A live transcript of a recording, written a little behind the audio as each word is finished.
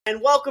And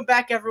welcome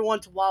back, everyone,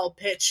 to Wild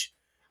Pitch.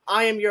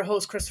 I am your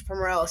host, Christopher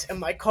Morales, and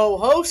my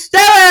co-host,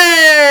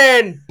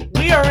 Darren!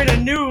 We are in a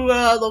new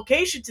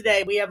location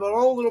today. We have our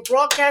own little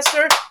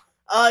broadcaster.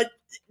 Uh,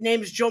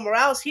 name is Joe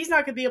Morales. He's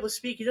not going to be able to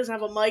speak. He doesn't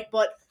have a mic,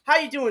 but how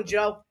you doing,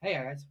 Joe? Hey,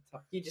 guys.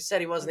 He just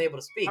said he wasn't able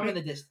to speak. I'm in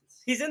the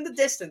distance. He's in the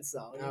distance,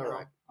 though. All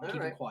right. I'm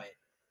keeping quiet.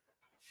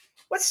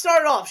 Let's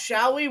start off,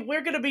 shall we?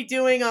 We're going to be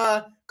doing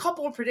a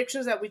couple of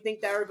predictions that we think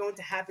that are going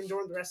to happen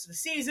during the rest of the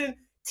season,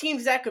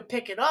 teams that could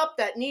pick it up,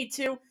 that need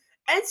to,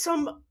 and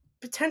some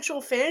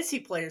potential fantasy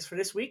players for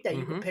this week that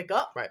you can pick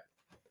up. Right.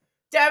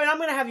 Davin, I'm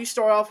going to have you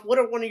start off. What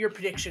are one of your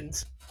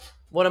predictions?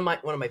 One of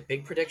my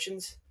big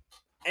predictions.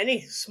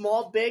 Any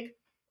small, big?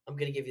 I'm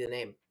gonna give you the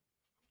name,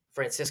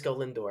 Francisco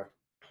Lindor.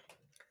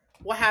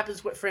 What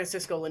happens with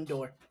Francisco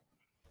Lindor?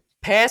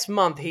 Past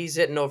month, he's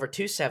hitting over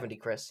 270,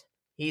 Chris.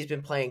 He's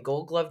been playing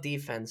Gold Glove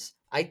defense.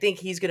 I think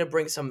he's going to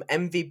bring some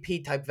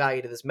MVP type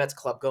value to this Mets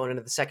club going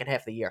into the second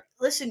half of the year.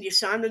 Listen, you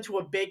signed him to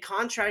a big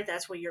contract.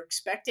 That's what you're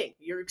expecting.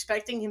 You're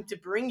expecting him to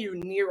bring you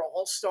near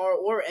All-Star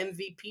or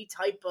MVP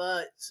type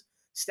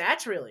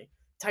stats, really,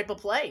 type of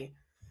play.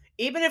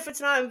 Even if it's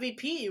not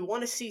MVP, you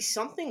want to see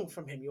something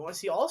from him. You want to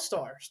see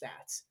All-Star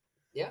stats.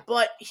 Yeah.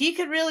 But he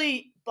could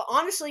really. But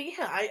honestly,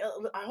 yeah,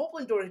 I hope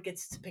Lindor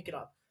gets to pick it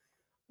up.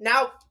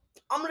 Now,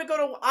 I'm gonna go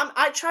to.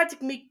 I tried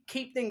to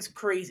keep things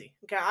crazy.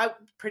 Okay,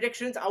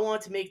 predictions. I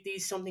wanted to make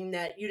these something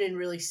that you didn't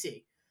really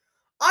see.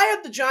 I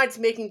have the Giants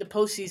making the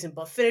postseason,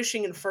 but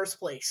finishing in first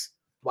place.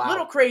 Wow.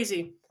 Little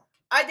crazy.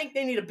 I think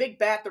they need a big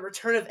bat, the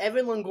return of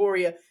Evan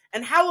Longoria,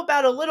 and how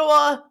about a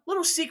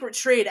little secret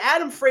trade,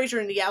 Adam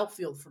Frazier in the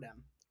outfield for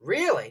them.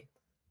 Really?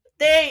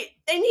 They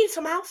need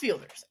some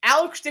outfielders.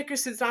 Alex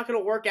Dickerson's not going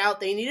to work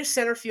out. They need a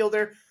center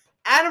fielder.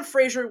 Adam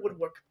Frazier would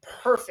work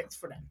perfect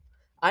for them.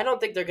 I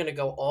don't think they're going to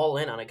go all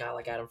in on a guy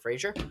like Adam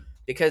Frazier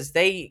because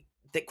they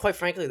quite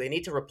frankly, they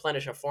need to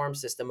replenish a farm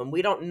system, and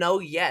we don't know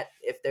yet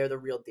if they're the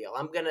real deal.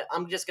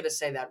 I'm just gonna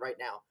say that right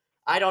now.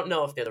 I don't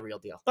know if they're the real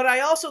deal. But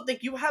I also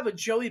think you have a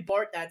Joey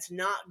Bart that's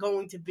not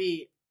going to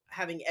be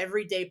having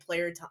everyday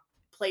play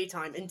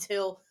time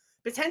until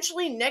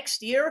potentially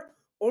next year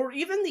or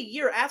even the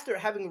year after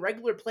having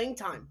regular playing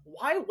time.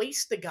 Why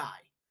waste the guy?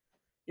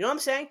 You know what I'm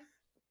saying?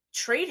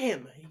 Trade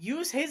him.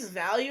 Use his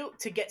value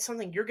to get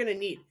something you're gonna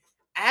need.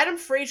 Adam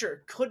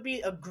Frazier could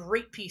be a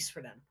great piece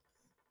for them.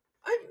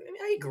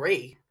 I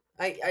agree.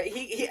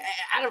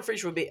 Adam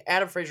Frazier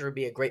would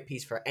be a great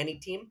piece for any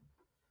team,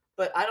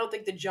 but I don't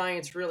think the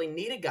Giants really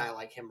need a guy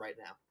like him right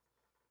now.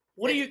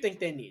 What do you think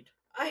they need?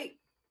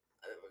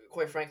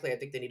 Quite frankly, I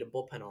think they need a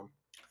bullpen arm.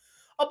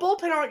 A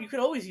bullpen arm, you could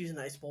always use a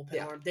nice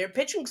bullpen arm. Their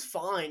pitching's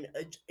fine,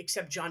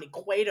 except Johnny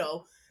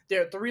Cueto.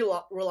 There are three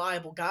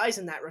reliable guys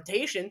in that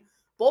rotation.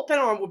 Bullpen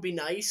arm would be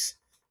nice.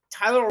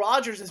 Tyler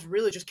Rogers is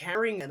really just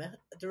carrying them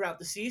throughout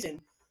the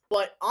season.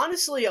 But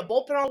honestly, a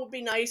bullpen arm would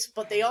be nice,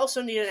 but they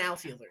also need an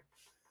outfielder.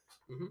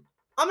 Mm-hmm.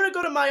 I'm going to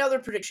go to my other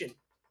prediction.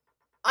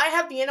 I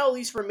have the NL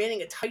East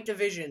remaining a tight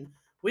division.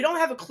 We don't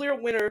have a clear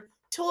winner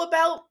till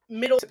about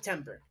middle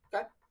September.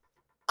 Okay.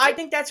 I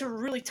think that's a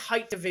really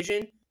tight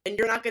division, and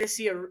you're not going to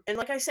see and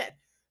like I said,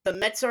 the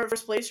Mets are in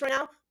first place right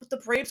now, but the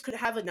Braves could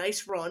have a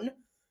nice run.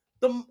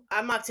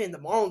 I'm not saying the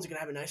Marlins are going to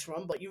have a nice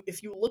run, but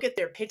if you look at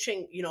their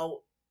pitching,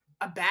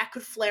 a bat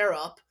could flare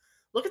up.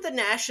 Look at the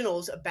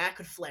Nationals, a bat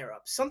could flare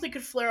up. Something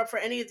could flare up for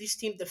any of these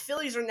teams. The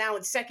Phillies are now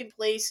in second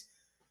place.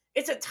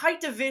 It's a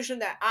tight division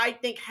that I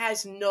think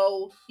has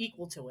no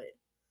equal to it.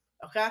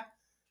 Okay?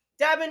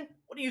 Davin,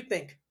 what do you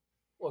think?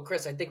 Well,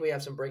 Chris, I think we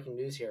have some breaking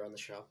news here on the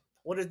show.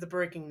 What is the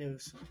breaking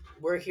news?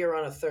 We're here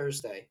on a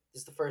Thursday.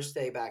 This is the first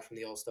day back from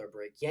the All-Star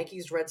break.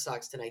 Yankees-Red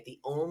Sox tonight, the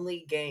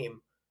only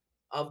game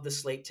of the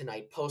slate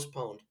tonight,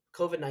 postponed.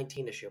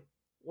 COVID-19 issue.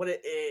 What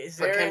is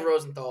for there? Ken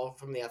Rosenthal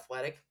from The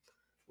Athletic.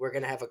 We're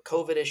going to have a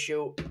COVID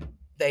issue.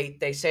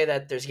 They say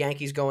that there's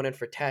Yankees going in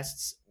for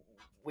tests.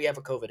 We have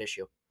a COVID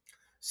issue.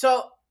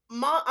 So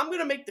I'm going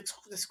to make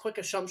this quick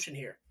assumption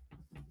here.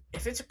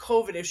 If it's a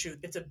COVID issue,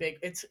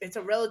 it's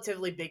a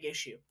relatively big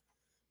issue.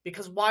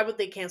 Because why would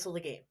they cancel the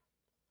game?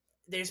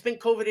 There's been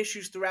COVID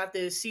issues throughout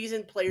the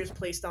season, players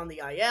placed on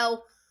the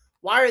IL.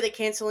 Why are they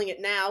canceling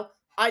it now?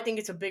 I think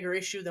it's a bigger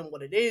issue than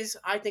what it is.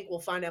 I think we'll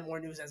find out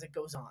more news as it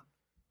goes on.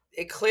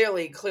 It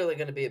clearly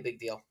going to be a big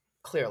deal.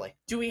 Clearly.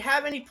 Do we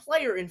have any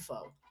player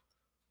info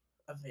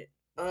of it?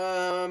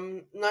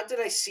 Not that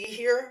I see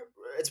here.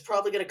 It's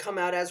probably going to come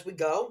out as we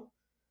go.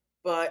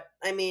 But,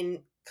 I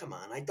mean, come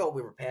on. I thought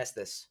we were past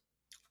this.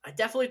 I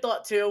definitely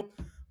thought too.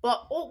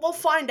 But we'll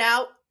find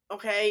out,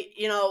 okay?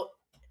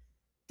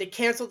 They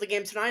canceled the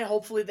game tonight.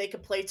 Hopefully they can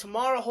play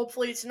tomorrow.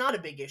 Hopefully it's not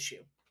a big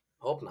issue.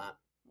 Hope not.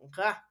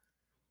 Okay.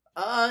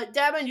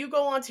 Davin, you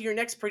go on to your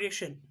next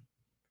prediction.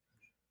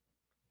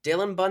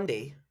 Dylan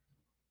Bundy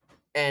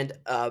and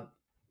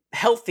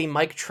healthy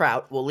Mike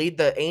Trout will lead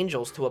the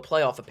Angels to a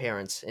playoff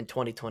appearance in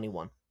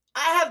 2021. I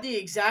have the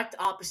exact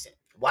opposite.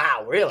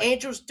 Wow, really? The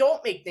Angels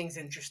don't make things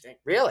interesting.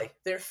 Really?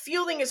 Their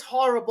fielding is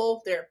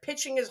horrible. Their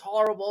pitching is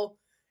horrible.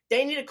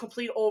 They need a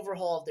complete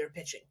overhaul of their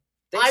pitching.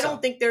 I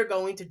don't think they're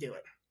going to do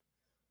it.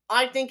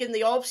 I think in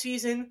the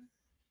offseason,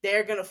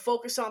 They're going to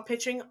focus on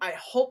pitching. I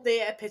hope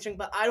they add pitching,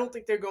 but I don't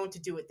think they're going to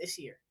do it this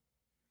year.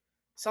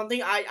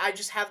 Something I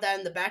just have that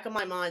in the back of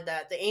my mind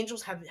that the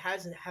Angels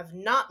have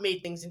not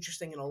made things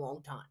interesting in a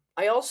long time.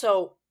 I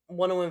also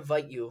want to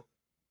invite you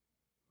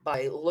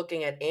by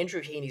looking at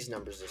Andrew Heaney's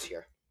numbers this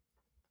year.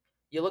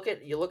 You look at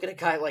a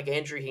guy like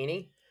Andrew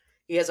Heaney.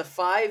 He has a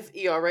 5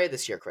 ERA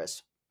this year,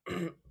 Chris,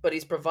 but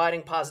he's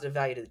providing positive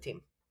value to the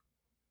team.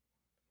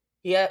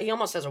 He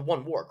almost has a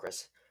 1 WAR,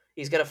 Chris.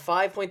 He's got a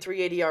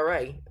 5.38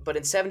 ERA, but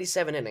in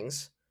 77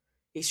 innings,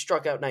 he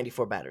struck out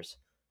 94 batters.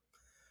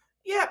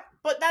 Yeah,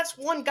 but that's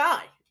one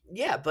guy.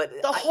 Yeah, but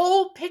The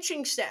whole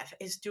pitching staff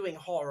is doing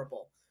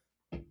horrible.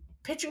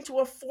 Pitching to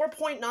a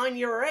 4.9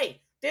 ERA.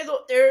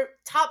 They're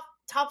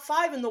top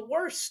 5 in the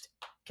worst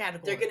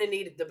category. they're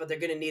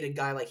gonna need a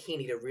guy like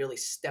Heaney to really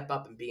step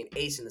up and be an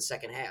ace in the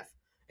second half,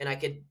 and I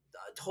could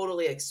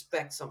totally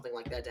expect something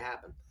like that to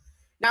happen.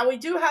 Now we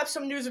do have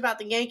some news about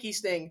the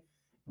Yankees thing.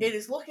 It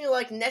is looking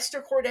like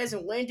Nestor Cortez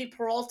and Wandy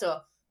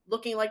Peralta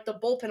looking like the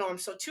bullpen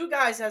arms. So 2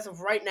 guys as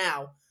of right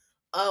now.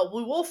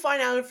 We will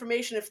find out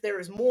information if there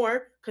is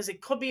more, because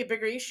it could be a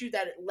bigger issue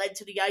that it led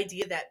to the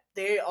idea that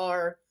they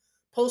are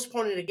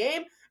postponing the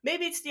game.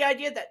 Maybe it's the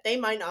idea that they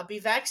might not be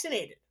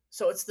vaccinated.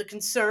 So it's the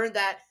concern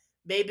that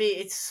maybe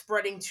it's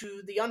spreading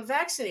to the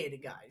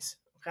unvaccinated guys.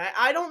 Okay,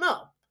 I don't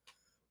know.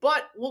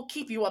 But we'll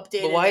keep you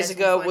updated.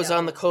 Loizaga was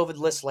on the COVID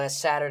list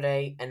last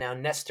Saturday, and now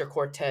Nestor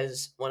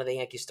Cortez, one of the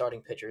Yankees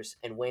starting pitchers,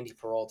 and Wandy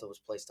Peralta was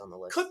placed on the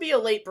list. Could be a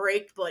late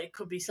break, but it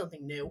could be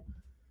something new.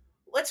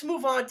 Let's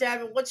move on,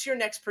 Davin. What's your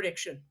next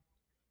prediction?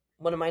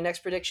 One of my next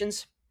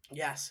predictions?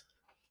 Yes.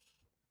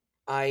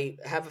 I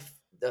have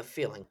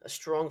a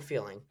strong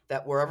feeling,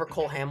 that wherever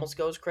Cole Hamels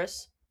goes,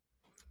 Chris,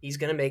 he's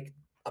going to make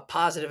a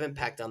positive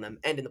impact on them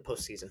and in the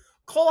postseason.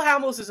 Cole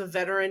Hamels is a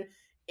veteran.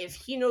 If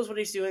he knows what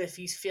he's doing, if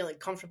he's feeling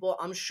comfortable,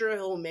 I'm sure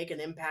he'll make an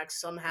impact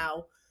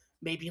somehow.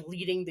 Maybe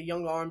leading the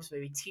young arms,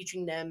 maybe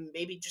teaching them,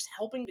 maybe just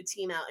helping the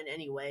team out in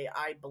any way.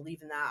 I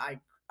believe in that.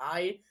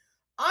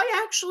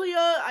 I actually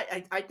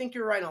I think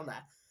you're right on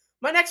that.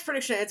 My next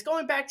prediction, it's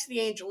going back to the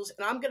Angels,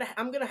 and I'm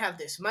gonna have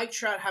this: Mike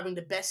Trout having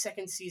the best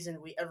second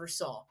season we ever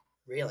saw.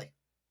 Really?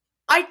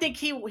 I think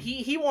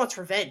he wants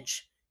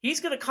revenge. He's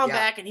gonna come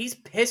back, and he's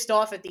pissed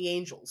off at the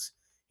Angels.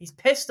 He's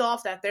pissed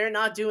off that they're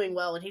not doing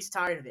well, and he's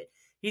tired of it.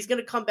 He's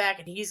gonna come back,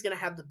 and he's gonna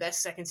have the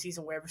best second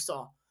season we ever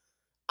saw.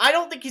 I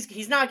don't think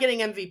he's not getting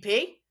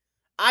MVP.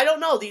 I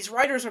don't know. These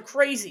writers are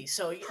crazy.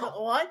 So you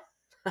know what?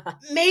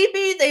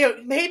 maybe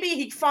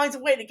he finds a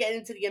way to get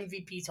into the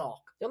MVP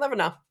talk. You'll never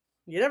know.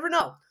 You never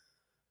know.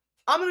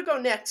 I'm gonna go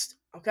next.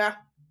 Okay,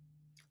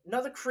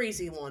 another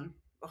crazy one.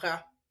 Okay,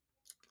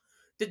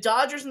 the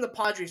Dodgers and the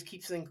Padres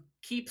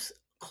keeps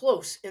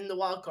close in the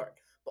wild card,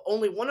 but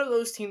only one of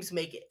those teams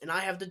make it, and I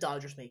have the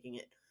Dodgers making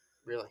it.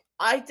 Really?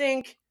 I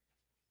think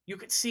you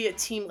could see a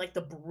team like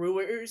the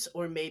Brewers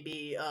or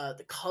maybe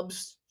the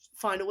Cubs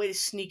find a way to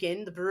sneak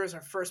in. The Brewers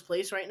are first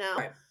place right now.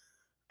 Right.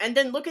 And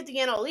then look at the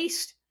NL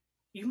East.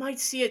 You might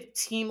see a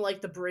team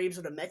like the Braves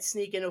or the Mets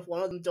sneak in if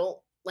one of them don't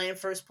land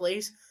first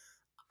place.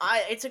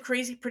 It's a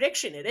crazy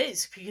prediction. It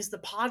is, because the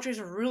Padres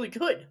are really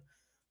good.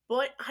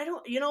 But I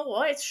don't, you know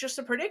what? It's just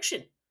a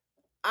prediction.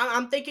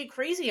 I'm thinking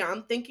crazy.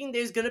 I'm thinking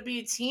there's going to be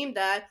a team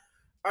that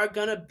are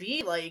going to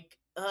be like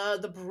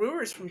the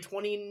Brewers from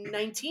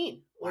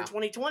 2019 or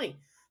 2020.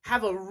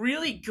 Have a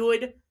really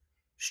good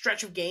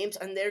stretch of games,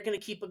 and they're going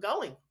to keep it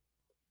going.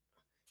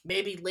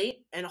 Maybe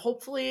late, and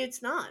hopefully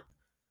it's not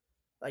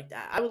like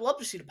that. I would love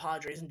to see the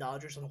Padres and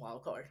Dodgers in the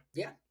wild card.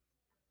 Yeah.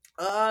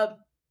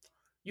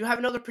 You have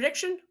another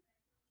prediction?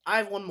 I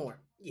have one more.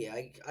 Yeah,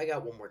 I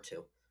got one more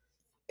too.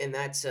 And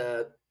that's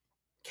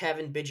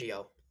Kevin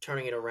Biggio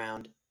turning it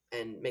around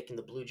and making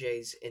the Blue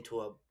Jays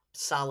into a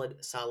solid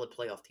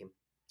playoff team.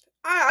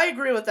 I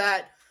agree with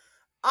that.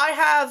 I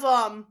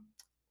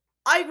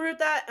agree with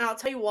that, and I'll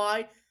tell you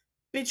why.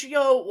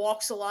 Biggio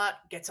walks a lot,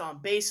 gets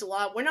on base a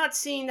lot. We're not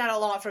seeing that a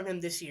lot from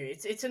him this year.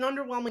 It's an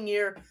underwhelming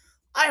year.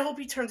 I hope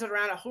he turns it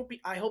around.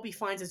 I hope he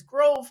finds his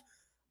groove.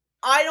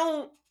 I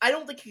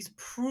don't think he's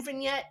proven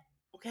yet,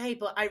 okay,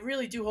 but I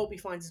really do hope he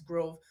finds his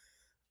groove.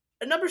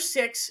 At number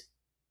 6,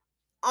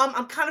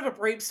 I'm kind of a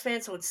Braves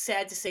fan, so it's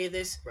sad to say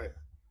this. Right.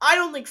 I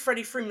don't think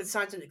Freddie Freeman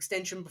signs an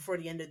extension before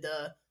the end of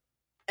the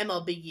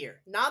MLB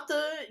year. Not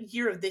the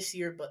year of this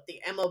year, but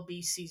the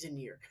MLB season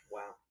year.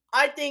 Wow.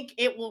 I think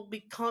it will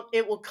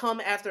come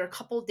after a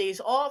couple of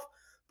days off,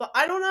 but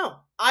I don't know.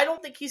 I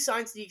don't think he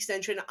signs the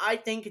extension. I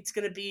think it's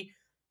going to be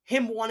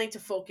him wanting to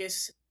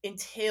focus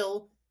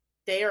until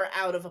they are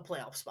out of a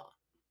playoff spot.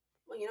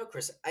 Well, you know,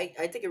 Chris, I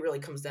think it really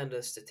comes down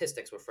to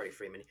statistics with Freddie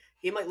Freeman.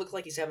 He might look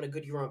like he's having a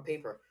good year on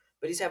paper,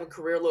 but he's having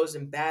career lows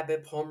in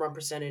BABIP, home run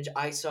percentage,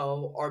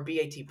 ISO,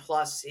 RBAT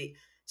plus.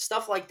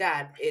 Stuff like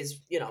that is,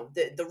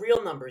 the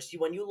real numbers.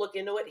 When you look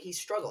into it, he's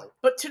struggling.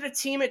 But to the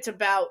team, it's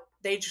about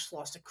they just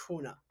lost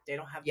Acuna. They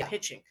don't have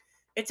pitching.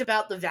 It's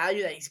about the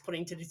value that he's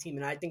putting to the team,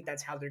 and I think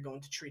that's how they're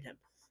going to treat him,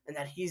 and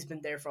that he's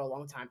been there for a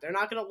long time. They're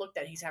not going to look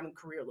that he's having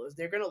career lows.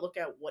 They're going to look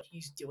at what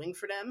he's doing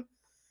for them,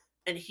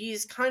 and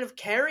he's kind of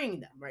carrying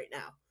them right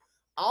now.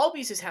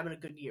 Albies is having a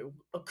good year.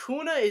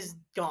 Acuna is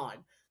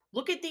gone.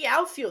 Look at the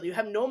outfield. You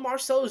have no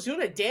Marcelo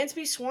Zuna.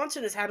 Dansby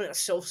Swanson is having a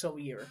so-so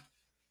year.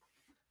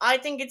 I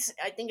think it's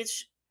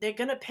they're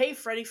gonna pay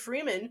Freddie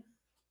Freeman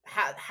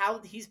how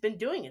he's been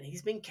doing it.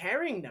 He's been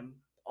carrying them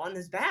on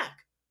his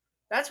back.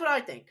 That's what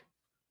I think.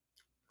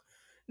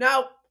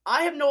 Now,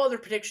 I have no other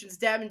predictions.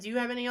 Davin, do you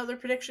have any other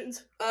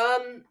predictions?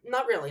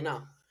 Not really.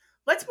 No.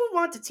 Let's move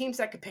on to teams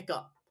that could pick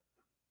up.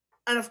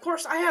 And of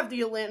course, I have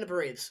the Atlanta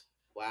Braves.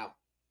 Wow.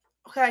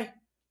 Okay,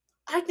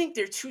 I think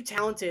they're too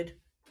talented,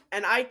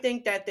 and I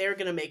think that they're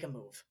gonna make a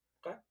move.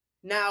 Okay.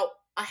 Now,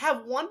 I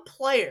have one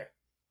player.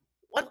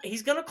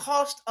 He's gonna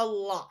cost a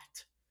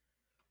lot.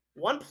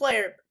 One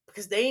player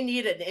because they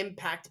need an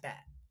impact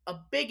bat, a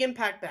big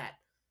impact bat.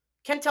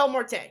 Kentel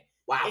Marte.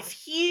 Wow. If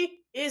he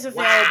is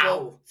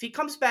available, Wow. if he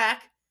comes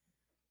back,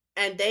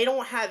 and they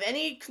don't have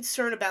any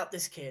concern about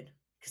this kid,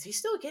 because he's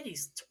still a kid.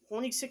 He's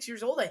 26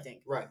 years old, I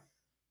think. Right.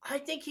 I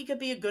think he could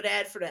be a good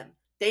ad for them.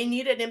 They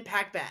need an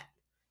impact bat.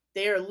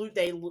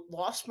 They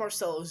lost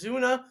Marcelo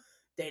Zuna.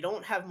 They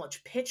don't have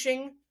much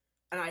pitching,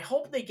 and I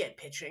hope they get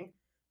pitching.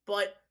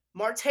 But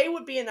Marte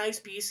would be a nice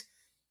piece,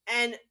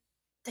 and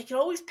they can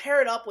always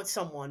pair it up with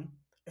someone.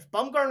 If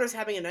Bumgarner's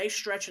having a nice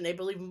stretch and they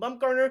believe in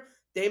Bumgarner,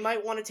 they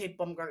might want to take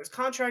Bumgarner's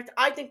contract.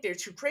 I think they're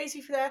too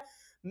crazy for that.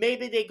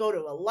 Maybe they go to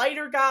a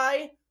lighter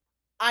guy.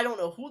 I don't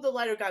know who the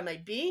lighter guy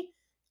might be.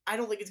 I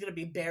don't think it's going to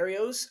be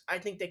Barrios. I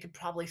think they could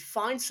probably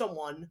find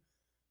someone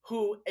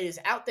who is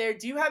out there.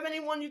 Do you have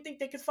anyone you think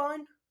they could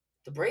find?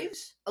 The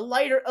Braves? A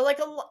lighter,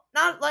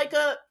 not like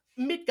a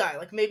mid guy,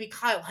 like maybe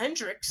Kyle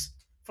Hendricks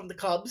from the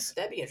Cubs.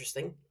 That'd be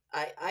interesting.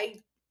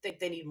 I think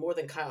they need more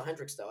than Kyle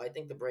Hendricks, though. I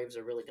think the Braves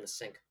are really going to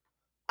sink.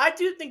 I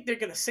do think they're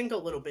going to sink a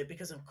little bit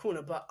because of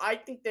Kuna, but I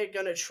think they're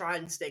going to try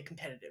and stay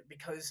competitive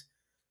because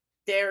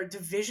their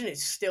division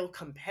is still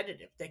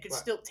competitive. They could Right.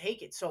 still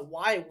take it, so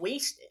why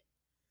waste it?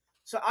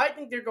 So I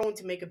think they're going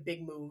to make a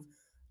big move,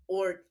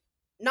 or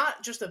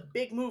not just a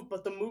big move,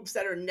 but the moves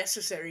that are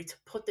necessary to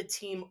put the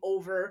team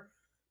over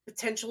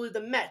potentially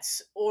the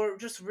Mets or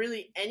just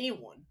really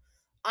anyone.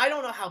 I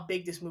don't know how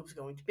big this move's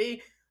going to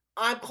be.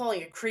 I'm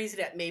calling it crazy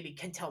that maybe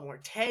Kentel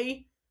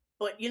Marte,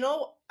 but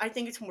I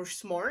think it's more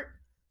smart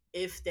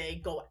if they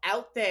go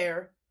out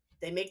there,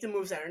 they make the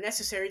moves that are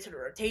necessary to the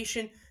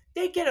rotation,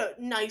 they get a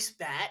nice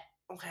bat,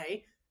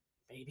 okay?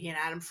 Maybe an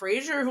Adam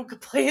Frazier who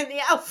could play in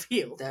the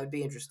outfield. That would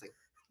be interesting.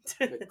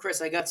 But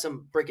Chris, I got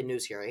some breaking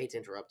news here. I hate to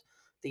interrupt.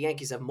 The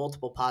Yankees have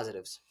multiple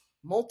positives.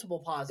 Multiple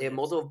positives. They have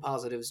multiple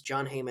positives.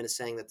 John Heyman is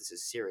saying that this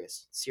is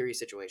serious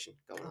situation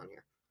going on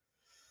here.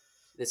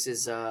 This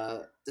is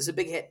a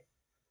big hit.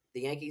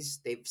 The Yankees,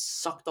 they've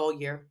sucked all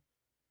year.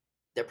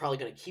 They're probably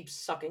going to keep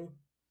sucking.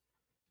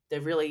 They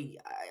really,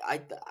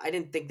 I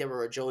didn't think they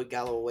were a Joey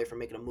Gallo away from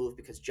making a move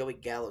because Joey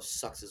Gallo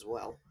sucks as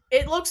well.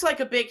 It looks like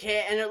a big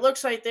hit, and it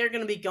looks like they're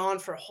going to be gone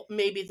for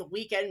maybe the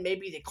weekend.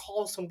 Maybe they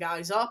call some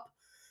guys up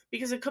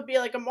because it could be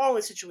like a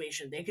Marlins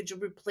situation. They could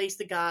just replace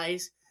the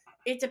guys.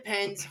 It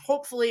depends.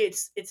 Hopefully,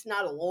 it's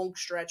not a long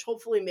stretch.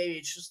 Hopefully, maybe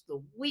it's just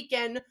the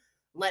weekend.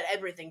 Let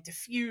everything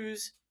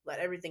diffuse. Let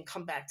everything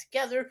come back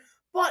together.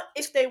 But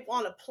if they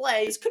want to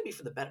play, This could be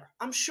for the better.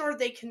 I'm sure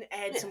they can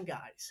add Yeah. some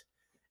guys.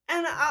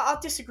 And I'll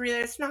disagree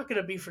that it's not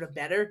going to be for the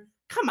better.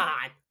 Come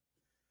on.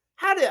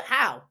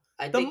 How?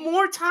 I The think,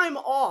 more time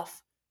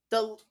off,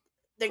 they're going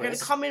to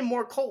Chris? come in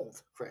more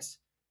cold. Chris,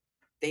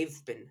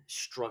 they've been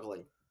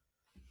struggling.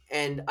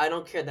 And I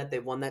don't care that they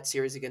won that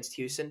series against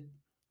Houston.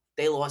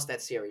 They lost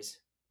that series.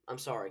 I'm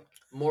sorry.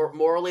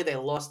 Morally, they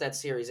lost that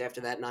series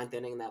after that ninth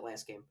inning in that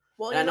last game.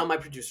 Well, And I know my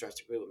producer has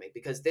to agree with me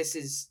because this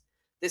is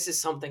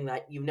something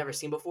that you've never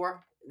seen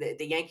before.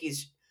 The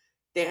Yankees,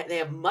 they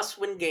have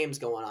must-win games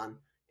going on,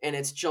 and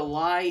it's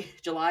July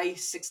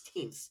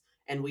 16th,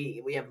 and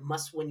we have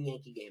must-win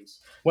Yankee games.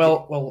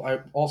 Well, I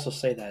also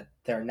say that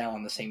they're now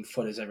on the same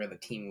foot as every other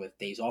team with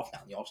days off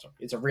now in the All-Star.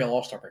 It's a real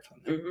All-Star break for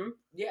them. now. Mm-hmm.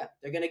 Yeah,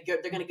 they're gonna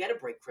get a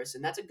break, Chris,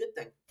 and that's a good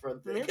thing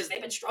Mhm. because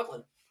they've been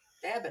struggling.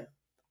 They have been.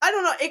 I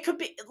don't know. It could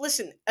be.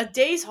 Listen, a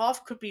day's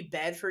off could be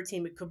bad for a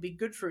team. It could be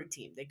good for a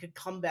team. They could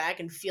come back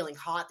and feeling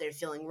hot. They're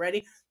feeling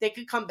ready. They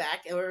could come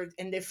back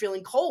and they're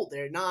feeling cold.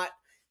 They're not.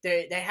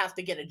 They have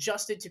to get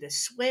adjusted to the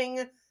swing.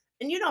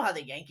 And you know how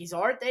the Yankees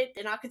are. They're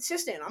not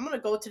consistent. I'm going to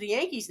go to the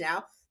Yankees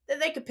now.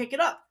 That they could pick it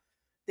up.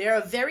 They're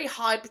a very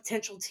high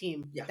potential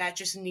team Yeah. that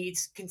just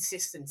needs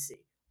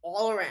consistency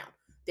all around.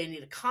 They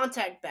need a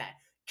contact bat.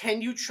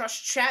 Can you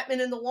trust Chapman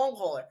in the long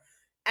hauler?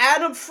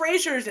 Adam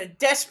Frazier is a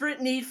desperate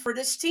need for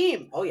this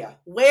team. Oh yeah,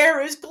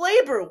 Where is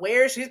Glaber?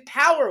 Where's his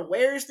power?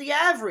 Where's the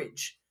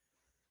average?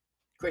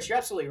 Chris, you're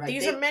absolutely right.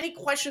 These are many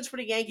questions for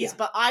the Yankees, Yeah.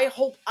 but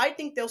I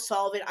think they'll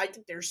solve it. I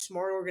think they're a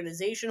smart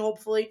organization,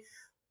 hopefully.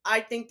 I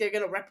think they're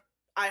going to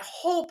I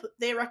hope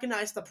they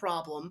recognize the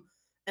problem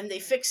and they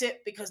fix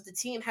it because the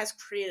team has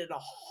created a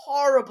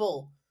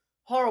horrible,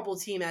 horrible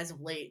team as of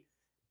late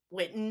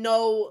with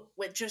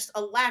just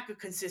a lack of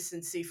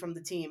consistency from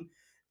the team.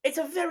 It's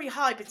a very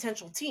high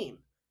potential team.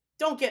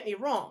 Don't get me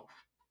wrong,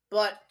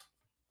 but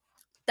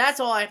that's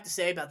all I have to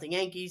say about the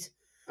Yankees.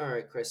 All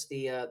right, Chris.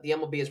 The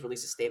MLB has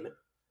released a statement.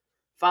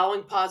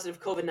 Following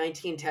positive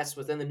COVID-19 tests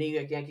within the New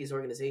York Yankees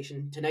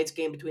organization, tonight's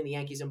game between the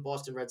Yankees and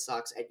Boston Red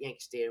Sox at Yankee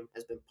Stadium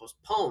has been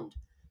postponed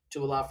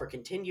to allow for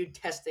continued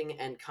testing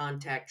and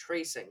contact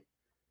tracing.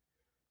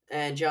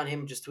 And John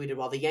Heyman just tweeted,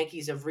 while the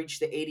Yankees have reached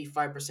the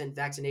 85%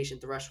 vaccination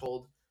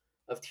threshold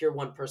of Tier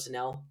 1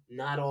 personnel,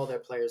 not all their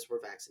players were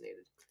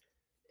vaccinated.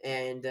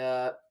 And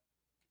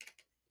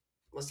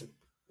listen,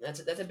 that's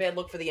a bad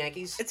look for the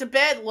Yankees. It's a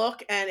bad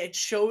look, and it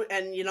showed.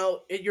 And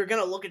you're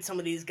gonna look at some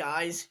of these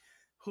guys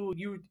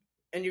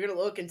you're gonna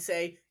look and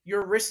say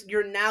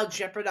you're now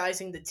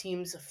jeopardizing the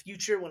team's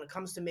future when it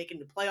comes to making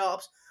the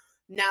playoffs.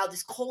 Now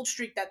this cold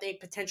streak that they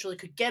potentially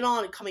could get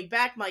on and coming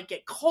back might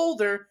get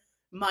colder,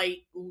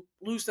 might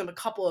lose them a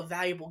couple of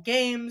valuable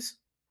games.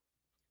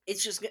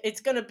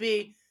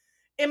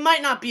 It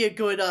might not be a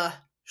good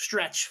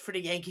stretch for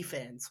the Yankee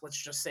fans. Let's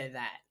just say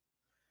that.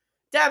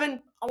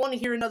 Davin, I want to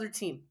hear another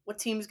team. What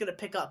team is going to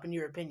pick up, in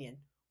your opinion?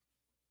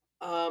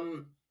 I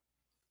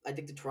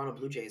think the Toronto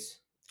Blue Jays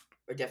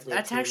are definitely.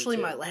 That's actually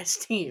my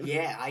last team.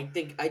 Yeah, I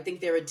think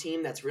they're a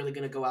team that's really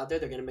going to go out there.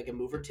 They're going to make a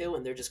move or two,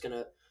 and they're just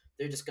gonna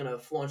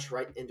launch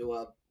right into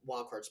a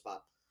wild card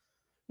spot.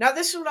 Now,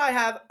 this is what I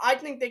have. I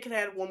think they could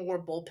add one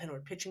more bullpen or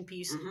pitching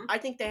piece. Mhm. I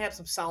think they have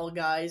some solid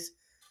guys.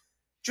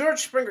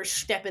 George Springer's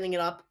stepping it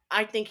up.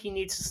 I think he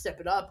needs to step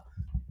it up.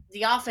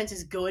 The offense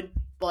is good,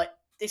 but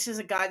this is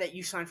a guy that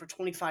you signed for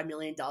 $25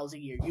 million a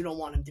year. You don't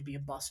want him to be a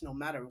bust no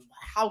matter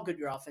how good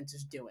your offense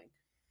is doing.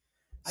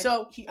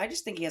 So I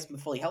just think he hasn't been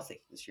fully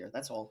healthy this year.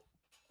 That's all.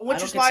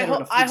 which is don't why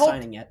consider it a I fluke hope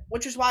signing yet.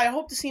 which is why I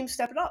hope to see him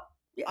step it up.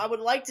 Yeah. I would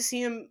like to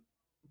see him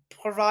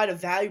provide a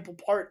valuable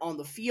part on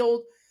the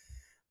field.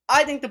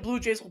 I think the Blue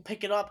Jays will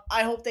pick it up.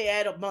 I hope they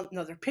add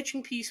another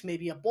pitching piece,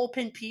 maybe a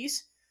bullpen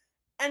piece,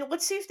 and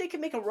let's see if they can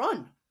make a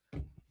run.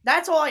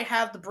 That's all I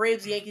have. The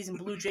Braves, Yankees, and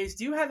Blue Jays.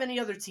 Do you have any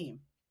other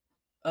team?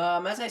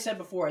 As I said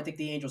before, I think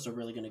the Angels are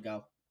really going to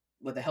go.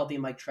 With a healthy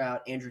Mike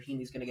Trout, Andrew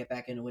Heaney's going to get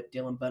back into it.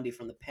 Dylan Bundy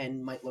from the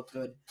pen might look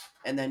good.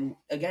 And then,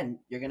 again,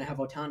 you're going to have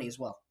Ohtani as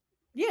well.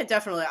 Yeah,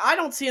 definitely. I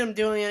don't see them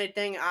doing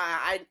anything.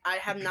 I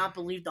have not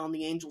believed on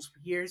the Angels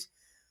for years.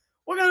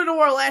 We're going to do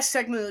our last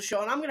segment of the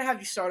show, and I'm going to have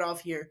you start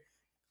off here.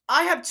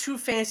 I have two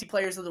fantasy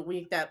players of the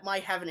week that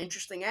might have an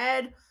interesting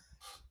ad.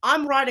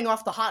 I'm riding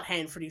off the hot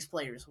hand for these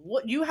players.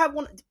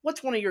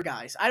 What's one of your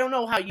guys? I don't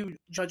know how you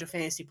judge a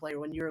fantasy player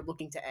when you're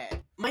looking to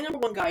add. My number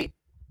one guy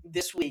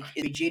this week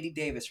is J.D.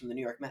 Davis from the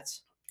New York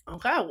Mets.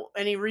 Okay, well,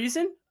 any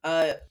reason?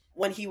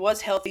 When he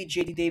was healthy,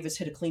 J.D. Davis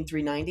hit a clean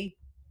 390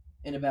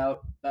 in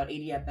about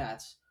 80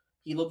 at-bats.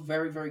 He looked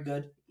very, very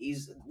good.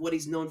 What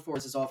he's known for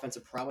is his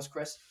offensive prowess,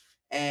 Chris.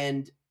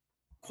 And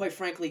quite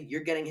frankly,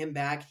 you're getting him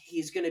back.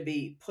 He's going to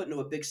be put into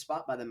a big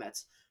spot by the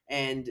Mets.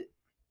 And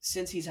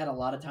since he's had a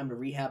lot of time to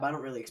rehab, I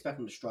don't really expect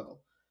him to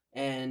struggle.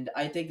 And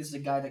I think this is a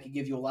guy that could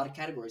give you a lot of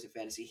categories of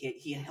fantasy.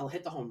 He'll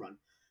hit the home run.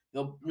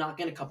 He'll knock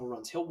in a couple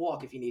runs. He'll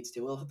walk if he needs to.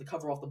 He'll hit the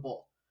cover off the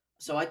ball.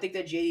 So I think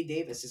that J.D.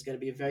 Davis is going to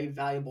be a very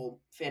valuable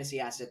fantasy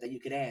asset that you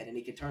could add, and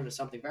he could turn into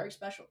something very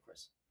special,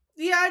 Chris.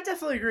 Yeah, I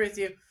definitely agree with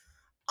you.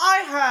 I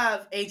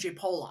have A.J.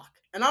 Pollock,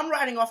 and I'm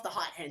riding off the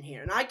hot hand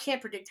here, and I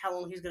can't predict how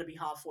long he's going to be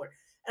hot for.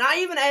 And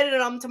I even added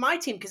him to my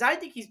team because I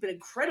think he's been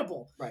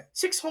incredible. Right.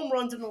 6 home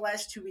runs in the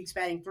last 2 weeks,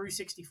 batting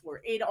 .364,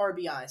 8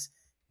 RBIs.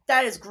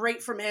 That is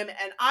great from him,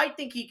 and I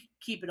think he could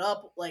keep it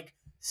up, like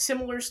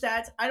similar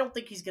stats. I don't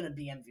think he's going to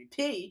be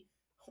MVP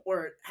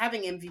or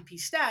having MVP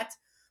stats,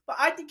 but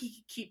I think he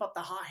could keep up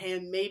the hot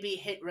hand, maybe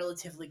hit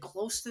relatively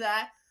close to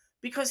that,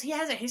 because he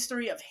has a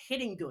history of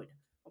hitting good.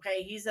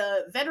 Okay, he's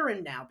a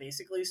veteran now,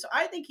 basically, so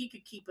I think he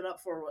could keep it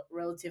up for a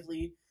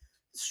relatively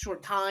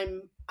short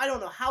time. I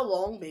don't know how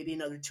long, maybe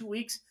another 2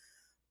 weeks.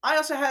 I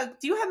also have,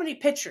 do you have any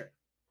pitcher?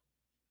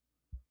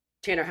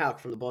 Tanner Houck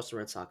from the Boston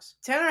Red Sox.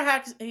 Tanner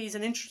Houck, he's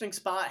an interesting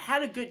spot.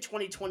 Had a good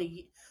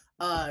 2020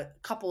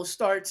 couple of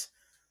starts.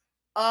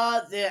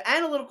 The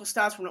analytical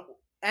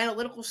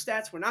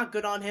stats were not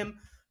good on him,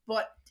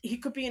 but he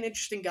could be an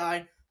interesting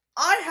guy.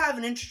 I have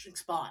an interesting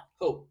spot.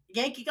 Who?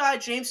 Yankee guy,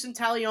 Jameson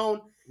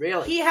Taillon.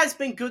 Really? He has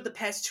been good the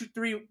past two,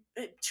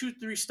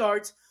 three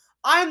starts.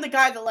 I'm the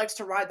guy that likes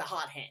to ride the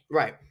hot hand.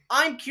 Right.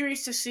 I'm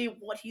curious to see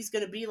what he's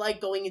going to be like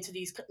going into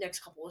these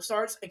next couple of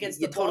starts against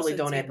You the totally Boston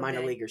don't add Tampa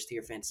minor Bay. leaguers to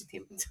your fantasy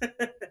team.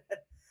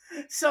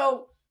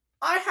 So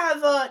I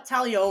have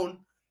Taillon.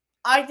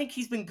 I think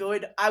he's been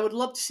good. I would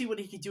love to see what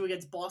he could do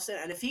against Boston,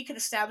 and if he can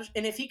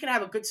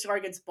have a good start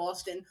against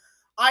Boston,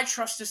 I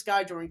trust this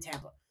guy during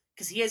Tampa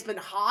because he has been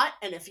hot.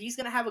 And if he's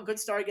going to have a good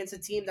start against a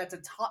team that's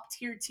a top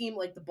tier team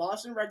like the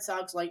Boston Red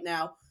Sox right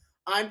now,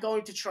 I'm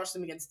going to trust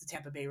him against the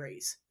Tampa Bay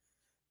Rays.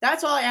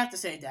 That's all I have to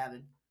say,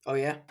 Davin. Oh,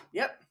 yeah?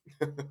 Yep.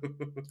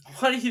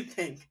 What do you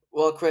think?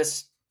 Well,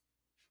 Chris,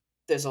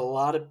 there's a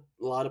lot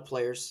of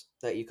players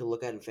that you can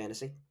look at in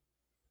fantasy.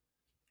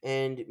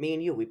 And me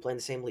and you, we play in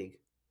the same league.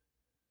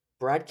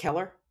 Brad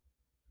Keller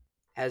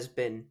has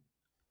been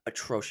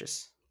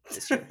atrocious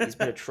this year. He's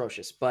been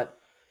atrocious. But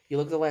you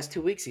look at the last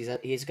 2 weeks,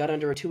 he's got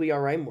under a 2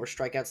 ERA, more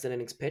strikeouts than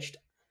innings pitched.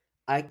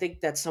 I think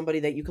that's somebody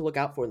that you can look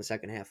out for in the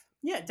second half.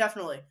 Yeah,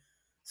 definitely.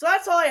 So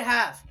that's all I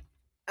have.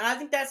 And I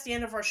think that's the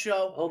end of our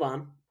show. Hold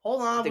on.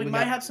 Hold on, think we we might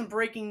got- have some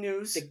breaking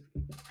news.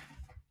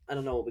 I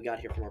don't know what we got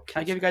here from our.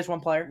 Can I give you guys one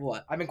player?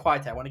 What? I've been quiet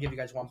today. I want to give you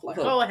guys one player.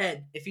 Who? Go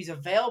ahead. If he's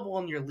available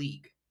in your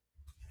league,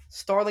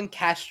 Starlin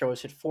Castro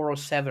has hit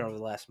 407 over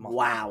the last month.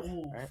 Wow.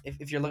 Ooh. All right?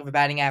 If you're looking for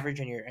batting average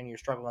and you're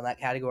struggling in that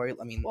category,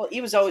 I mean, Well,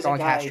 he was always a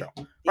Starlin guy. Castro.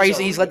 Right, he's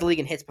always- led the league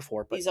in hits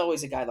before, but He's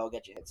always a guy that'll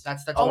get you hits.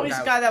 that's Always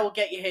one a guy that will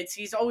get you hits.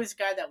 He's always a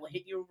guy that will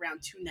hit you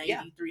around 290,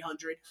 Yeah.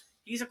 300.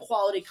 He's a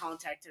quality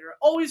contact hitter.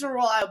 Always a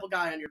reliable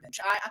guy on your bench.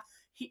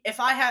 If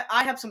I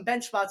have some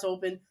bench spots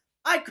open,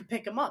 I could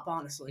pick him up,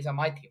 honestly. He's on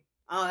my team.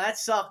 Oh, that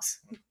sucks.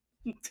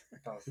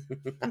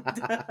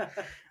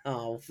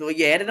 Oh, Phil,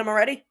 you added him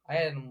already? I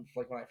had him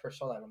like when I first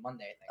saw that on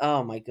Monday. I think.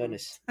 Oh my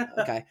goodness.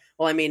 Okay.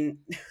 Well, I mean,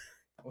 I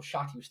was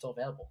shocked he was still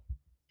available.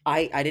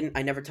 I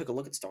never took a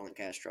look at Starlin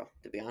Castro,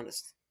 to be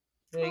honest.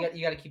 You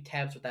got to keep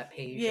tabs with that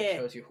page Yeah. that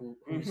shows you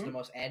who's Mhm. the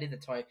most added.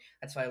 That's why.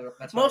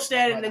 Most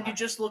added, and why then you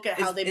just look at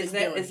how they've is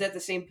been doing. that the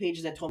same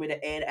page that told me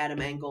to add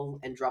Adam Engel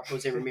and drop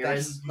Jose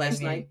Ramirez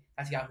last night?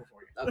 That's Yahoo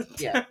for you.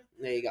 Yeah,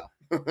 there you go.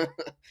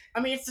 I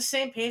mean, it's the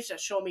same page that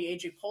showed me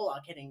AJ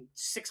Pollock hitting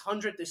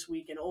 600 this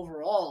week, and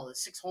overall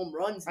 6 home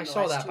runs. In I the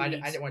saw last that, 2 but I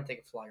weeks. didn't want to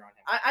take a flyer on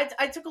him.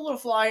 I took a little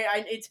flyer.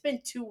 It's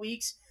been 2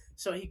 weeks,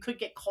 so he could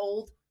get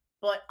cold.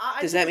 But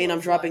Does that mean I'm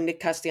dropping Nick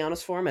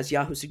Castellanos for him, as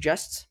Yahoo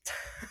suggests?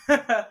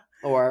 that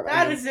Or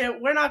I mean, is it.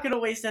 We're not going to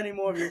waste any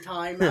more of your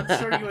time. I'm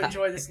sure you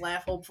enjoy this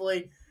laugh.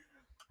 Hopefully,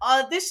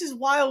 this is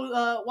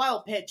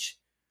Wild Pitch.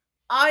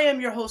 I am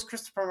your host,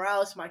 Christopher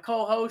Morales. My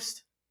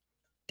co-host.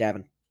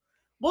 Davin.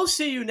 We'll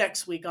see you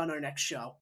next week on our next show.